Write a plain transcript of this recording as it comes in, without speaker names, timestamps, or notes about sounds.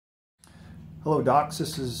Hello docs,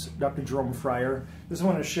 this is Dr. Jerome Fryer. Just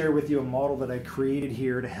want to share with you a model that I created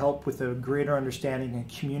here to help with a greater understanding and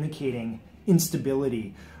communicating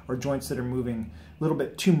instability or joints that are moving a little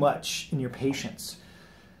bit too much in your patients.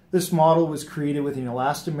 This model was created with an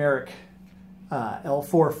elastomeric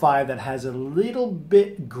L4-5 that has a little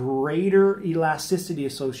bit greater elasticity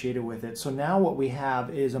associated with it. So now what we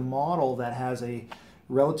have is a model that has a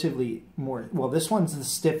relatively more, well, this one's the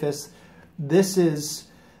stiffest, this is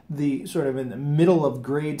the sort of in the middle of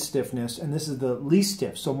grade stiffness, and this is the least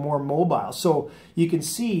stiff, so more mobile. So you can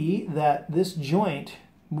see that this joint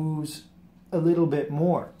moves a little bit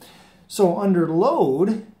more. So under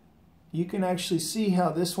load, you can actually see how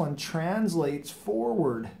this one translates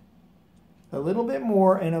forward a little bit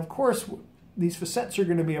more, and of course these facets are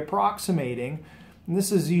going to be approximating, and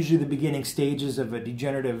this is usually the beginning stages of a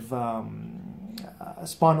degenerative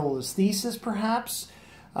spondylolisthesis perhaps.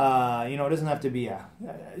 You know, it doesn't have to be a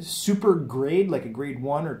super grade like a grade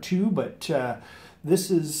 1 or 2, but this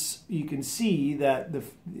is, you can see that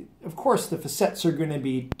of course the facets are going to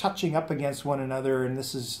be touching up against one another, and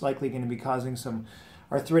this is likely going to be causing some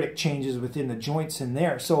arthritic changes within the joints in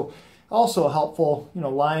there. So also helpful, you know,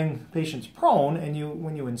 lying patients prone, and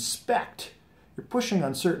when you inspect, you're pushing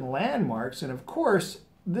on certain landmarks, and of course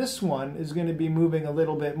this one is going to be moving a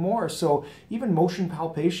little bit more. So even motion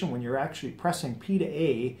palpation, when you're actually pressing P to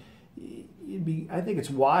A, I think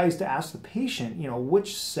it's wise to ask the patient, you know,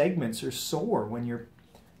 which segments are sore when you're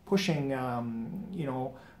pushing, you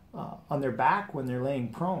know, on their back when they're laying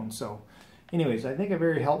prone. So anyways, I think a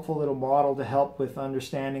very helpful little model to help with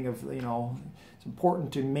understanding of, you know, it's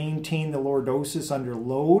important to maintain the lordosis under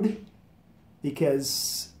load,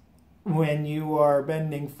 because when you are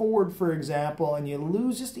bending forward, for example, and you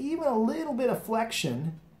lose just even a little bit of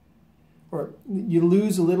flexion, or you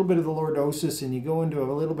lose a little bit of the lordosis and you go into a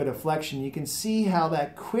little bit of flexion, you can see how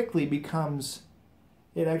that quickly becomes,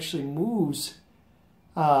 it actually moves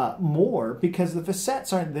more, because the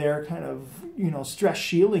facets aren't there kind of, you know, stress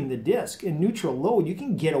shielding the disc. In neutral load, you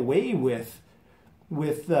can get away with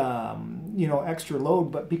you know, extra load,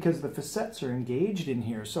 but because the facets are engaged in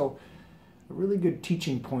here. So a really good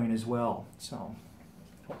teaching point as well. So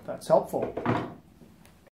hope that's helpful.